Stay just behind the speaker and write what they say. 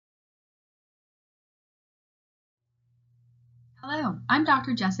Hello, I'm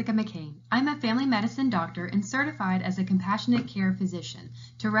Dr. Jessica McCain. I'm a family medicine doctor and certified as a compassionate care physician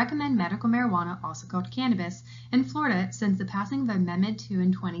to recommend medical marijuana, also called cannabis, in Florida since the passing of Amendment 2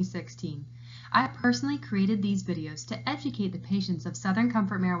 in 2016. I personally created these videos to educate the patients of Southern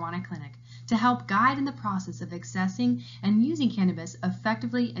Comfort Marijuana Clinic to help guide in the process of accessing and using cannabis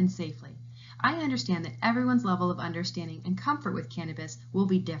effectively and safely. I understand that everyone's level of understanding and comfort with cannabis will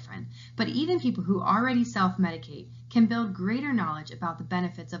be different, but even people who already self-medicate can build greater knowledge about the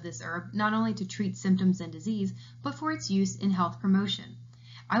benefits of this herb, not only to treat symptoms and disease, but for its use in health promotion.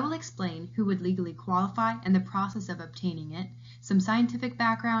 I will explain who would legally qualify and the process of obtaining it, some scientific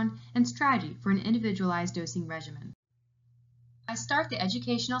background, and strategy for an individualized dosing regimen. I start the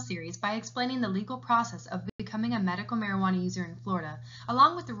educational series by explaining the legal process of becoming a medical marijuana user in Florida,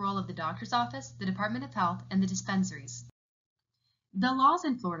 along with the role of the doctor's office, the Department of Health, and the dispensaries. The laws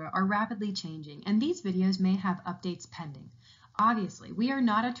in Florida are rapidly changing, and these videos may have updates pending. Obviously, we are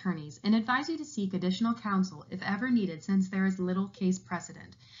not attorneys and advise you to seek additional counsel if ever needed, since there is little case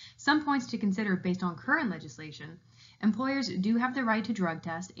precedent. Some points to consider based on current legislation: employers do have the right to drug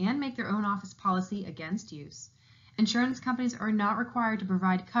test and make their own office policy against use. Insurance companies are not required to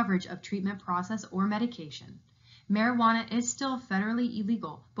provide coverage of treatment process or medication. Marijuana is still federally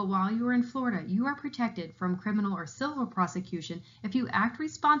illegal, but while you are in Florida, you are protected from criminal or civil prosecution if you act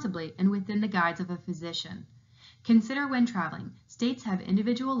responsibly and within the guides of a physician. Consider when traveling. States have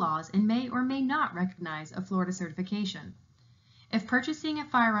individual laws and may or may not recognize a Florida certification. If purchasing a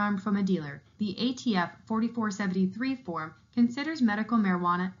firearm from a dealer, the ATF 4473 form considers medical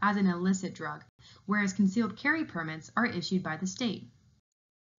marijuana as an illicit drug, whereas concealed carry permits are issued by the state.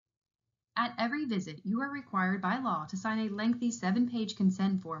 At every visit, you are required by law to sign a lengthy 7-page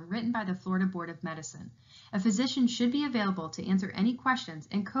consent form written by the Florida Board of Medicine. A physician should be available to answer any questions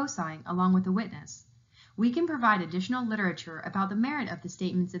and co-sign along with a witness. We can provide additional literature about the merit of the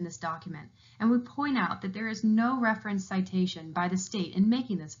statements in this document, and we point out that there is no reference citation by the state in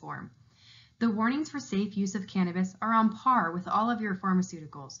making this form. The warnings for safe use of cannabis are on par with all of your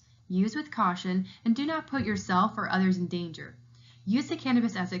pharmaceuticals. Use with caution and do not put yourself or others in danger. Use the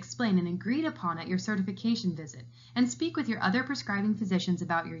cannabis as explained and agreed upon at your certification visit, and speak with your other prescribing physicians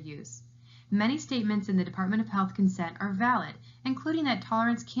about your use. Many statements in the Department of Health consent are valid, including that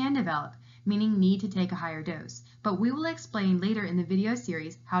tolerance can develop, meaning need to take a higher dose, but we will explain later in the video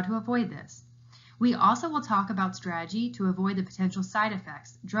series how to avoid this. We also will talk about strategy to avoid the potential side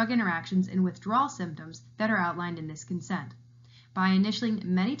effects, drug interactions, and withdrawal symptoms that are outlined in this consent. By initialing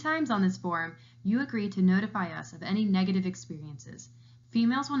many times on this form, you agree to notify us of any negative experiences.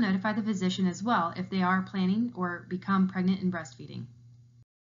 Females will notify the physician as well if they are planning or become pregnant and breastfeeding.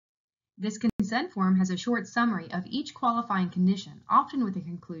 This consent form has a short summary of each qualifying condition, often with a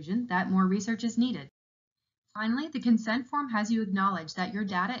conclusion that more research is needed. Finally, the consent form has you acknowledge that your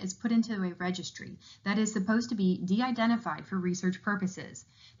data is put into a registry that is supposed to be de-identified for research purposes.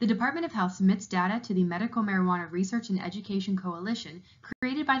 The Department of Health submits data to the Medical Marijuana Research and Education Coalition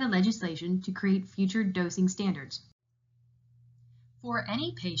created by the legislation to create future dosing standards. For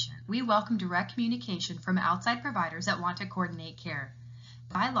any patient, we welcome direct communication from outside providers that want to coordinate care.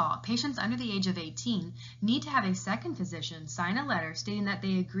 By law, patients under the age of 18 need to have a second physician sign a letter stating that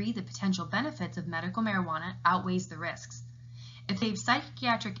they agree the potential benefits of medical marijuana outweighs the risks. If a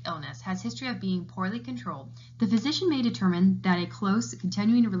psychiatric illness has history of being poorly controlled, the physician may determine that a close,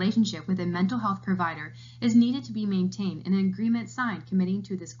 continuing relationship with a mental health provider is needed to be maintained and an agreement signed committing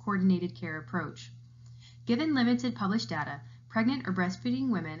to this coordinated care approach. Given limited published data, pregnant or breastfeeding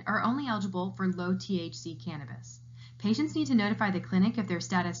women are only eligible for low THC cannabis. Patients need to notify the clinic if their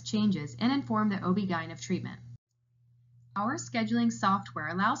status changes and inform the OB/GYN of treatment. Our scheduling software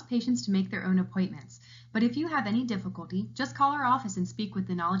allows patients to make their own appointments, but if you have any difficulty, just call our office and speak with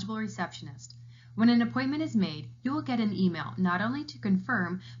the knowledgeable receptionist. When an appointment is made, you will get an email not only to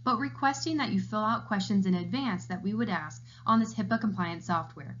confirm, but requesting that you fill out questions in advance that we would ask on this HIPAA-compliant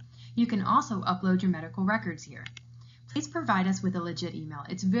software. You can also upload your medical records here. Please provide us with a legit email.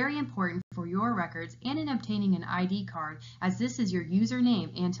 It's very important for your records and in obtaining an ID card, as this is your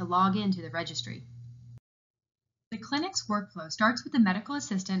username and to log into the registry. The clinic's workflow starts with the medical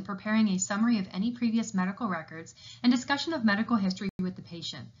assistant preparing a summary of any previous medical records and discussion of medical history with the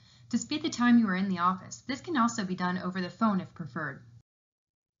patient. To speed the time you are in the office, this can also be done over the phone if preferred.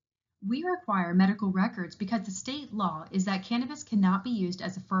 We require medical records because the state law is that cannabis cannot be used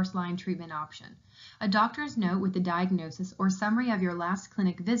as a first-line treatment option. A doctor's note with the diagnosis or summary of your last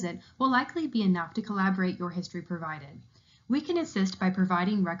clinic visit will likely be enough to corroborate your history provided. We can assist by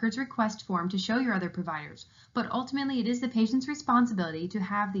providing records request form to show your other providers, but ultimately it is the patient's responsibility to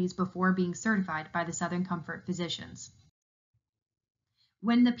have these before being certified by the Southern Comfort physicians.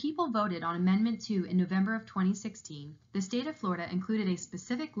 When the people voted on Amendment 2 in November of 2016, the state of Florida included a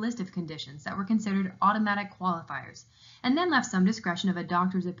specific list of conditions that were considered automatic qualifiers, and then left some discretion of a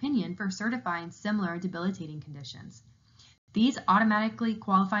doctor's opinion for certifying similar debilitating conditions. These automatically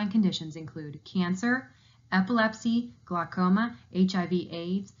qualifying conditions include cancer, epilepsy, glaucoma,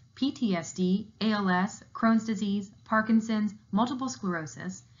 HIV/AIDS, PTSD, ALS, Crohn's disease, Parkinson's, multiple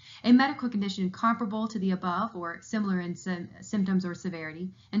sclerosis, a medical condition comparable to the above or similar in symptoms or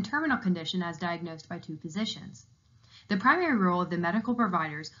severity, and terminal condition as diagnosed by two physicians. The primary role of the medical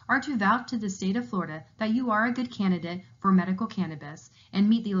providers are to vouch to the state of Florida that you are a good candidate for medical cannabis and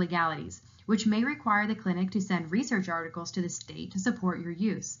meet the legalities, which may require the clinic to send research articles to the state to support your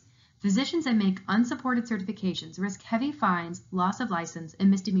use. Physicians that make unsupported certifications risk heavy fines, loss of license,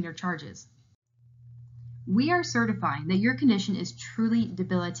 and misdemeanor charges. We are certifying that your condition is truly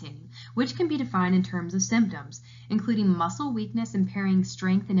debilitating, which can be defined in terms of symptoms, including muscle weakness impairing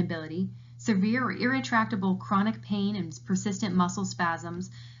strength and ability, severe or irretractable chronic pain and persistent muscle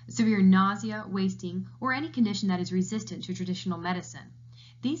spasms, severe nausea, wasting, or any condition that is resistant to traditional medicine.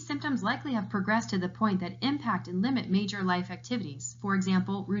 These symptoms likely have progressed to the point that impact and limit major life activities, for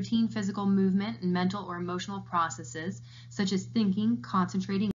example, routine physical movement and mental or emotional processes, such as thinking,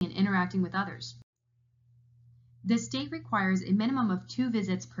 concentrating, and interacting with others. The state requires a minimum of 2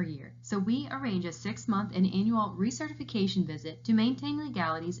 visits per year, so we arrange a 6-month and annual recertification visit to maintain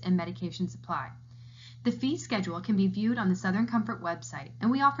legalities and medication supply. The fee schedule can be viewed on the Southern Comfort website, and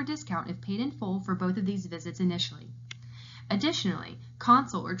we offer discount if paid in full for both of these visits initially. Additionally,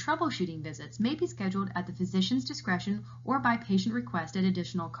 consult or troubleshooting visits may be scheduled at the physician's discretion or by patient request at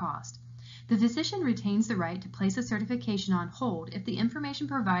additional cost. The physician retains the right to place a certification on hold if the information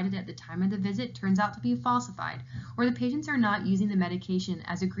provided at the time of the visit turns out to be falsified or the patients are not using the medication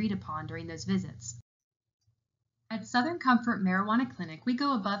as agreed upon during those visits. At Southern Comfort Marijuana Clinic, we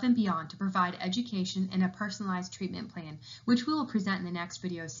go above and beyond to provide education and a personalized treatment plan, which we will present in the next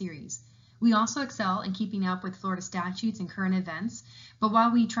video series. We also excel in keeping up with Florida statutes and current events, but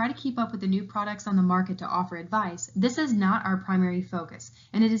while we try to keep up with the new products on the market to offer advice, this is not our primary focus,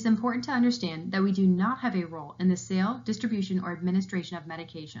 and it is important to understand that we do not have a role in the sale, distribution, or administration of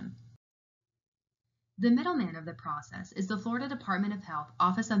medication. The middleman of the process is the Florida Department of Health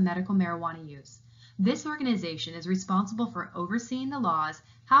Office of Medical Marijuana Use. This organization is responsible for overseeing the laws,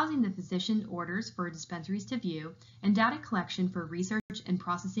 housing the physician orders for dispensaries to view, and data collection for research and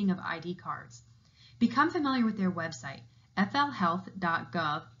processing of ID cards. Become familiar with their website,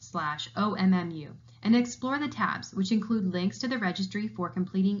 flhealth.gov/OMMU, and explore the tabs, which include links to the registry for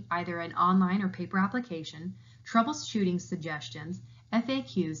completing either an online or paper application, troubleshooting suggestions,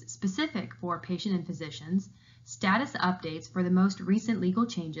 FAQs specific for patient and physicians, status updates for the most recent legal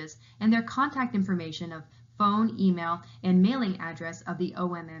changes, and their contact information of phone, email, and mailing address of the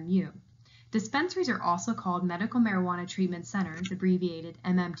OMMU. Dispensaries are also called Medical Marijuana Treatment Centers, abbreviated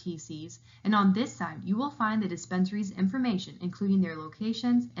MMTCs, and on this side you will find the dispensaries' information, including their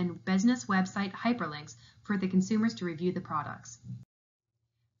locations and business website hyperlinks for the consumers to review the products.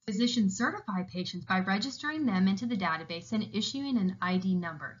 Physicians certify patients by registering them into the database and issuing an ID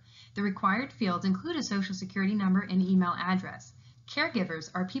number. The required fields include a social security number and email address. Caregivers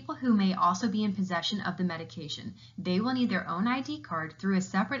are people who may also be in possession of the medication. They will need their own ID card through a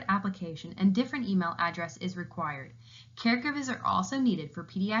separate application, and different email address is required. Caregivers are also needed for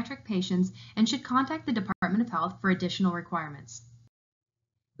pediatric patients and should contact the Department of Health for additional requirements.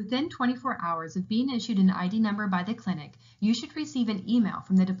 Within 24 hours of being issued an ID number by the clinic, you should receive an email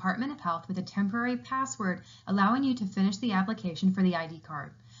from the Department of Health with a temporary password allowing you to finish the application for the ID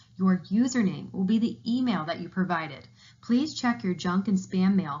card. Your username will be the email that you provided. Please check your junk and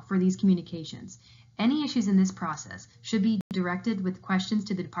spam mail for these communications. Any issues in this process should be directed with questions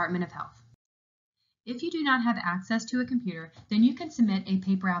to the Department of Health. If you do not have access to a computer, then you can submit a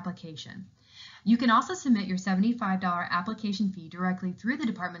paper application. You can also submit your $75 application fee directly through the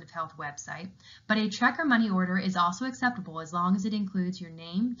Department of Health website, but a check or money order is also acceptable as long as it includes your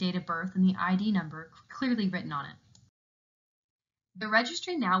name, date of birth, and the ID number clearly written on it. The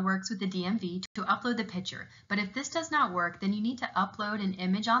registry now works with the DMV to upload the picture, but if this does not work, then you need to upload an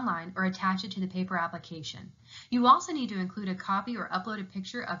image online or attach it to the paper application. You also need to include a copy or upload a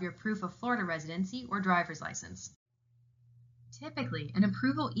picture of your proof of Florida residency or driver's license. Typically, an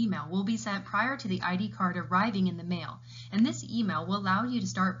approval email will be sent prior to the ID card arriving in the mail, and this email will allow you to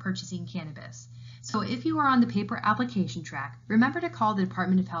start purchasing cannabis. So if you are on the paper application track, remember to call the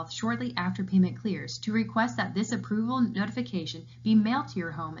Department of Health shortly after payment clears to request that this approval notification be mailed to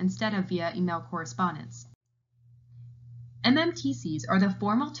your home instead of via email correspondence. MMTCs are the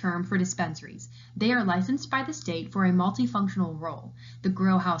formal term for dispensaries. They are licensed by the state for a multifunctional role: the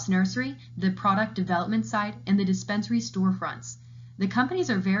grow house nursery, the product development side, and the dispensary storefronts. The companies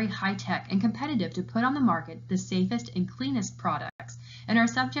are very high-tech and competitive to put on the market the safest and cleanest products, and are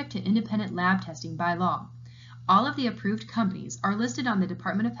subject to independent lab testing by law. All of the approved companies are listed on the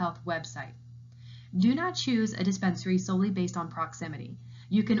Department of Health website. Do not choose a dispensary solely based on proximity.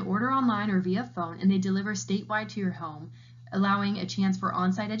 You can order online or via phone, and they deliver statewide to your home, allowing a chance for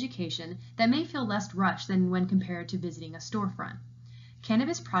on-site education that may feel less rushed than when compared to visiting a storefront.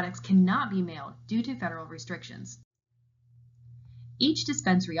 Cannabis products cannot be mailed due to federal restrictions. Each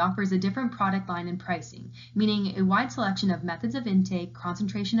dispensary offers a different product line and pricing, meaning a wide selection of methods of intake,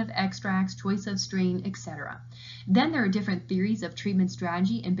 concentration of extracts, choice of strain, etc. Then there are different theories of treatment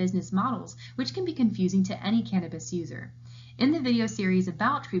strategy and business models, which can be confusing to any cannabis user. In the video series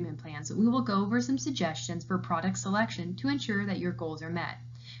about treatment plans, we will go over some suggestions for product selection to ensure that your goals are met.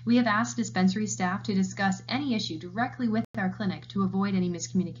 We have asked dispensary staff to discuss any issue directly with our clinic to avoid any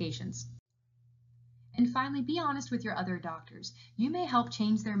miscommunications. And finally, be honest with your other doctors. You may help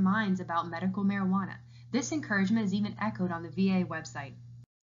change their minds about medical marijuana. This encouragement is even echoed on the VA website.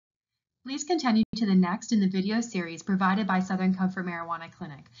 Please continue to the next in the video series provided by Southern Comfort Marijuana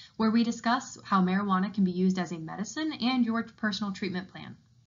Clinic, where we discuss how marijuana can be used as a medicine and your personal treatment plan.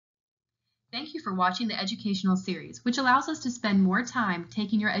 Thank you for watching the educational series, which allows us to spend more time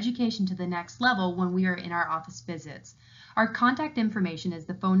taking your education to the next level when we are in our office visits. Our contact information is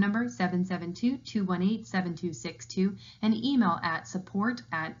the phone number 772-218-7262 and email at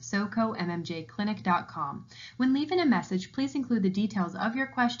support@socommjclinic.com. When leaving a message, please include the details of your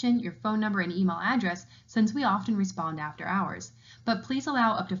question, your phone number, and email address, since we often respond after hours. But please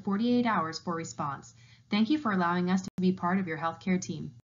allow up to 48 hours for response. Thank you for allowing us to be part of your healthcare team.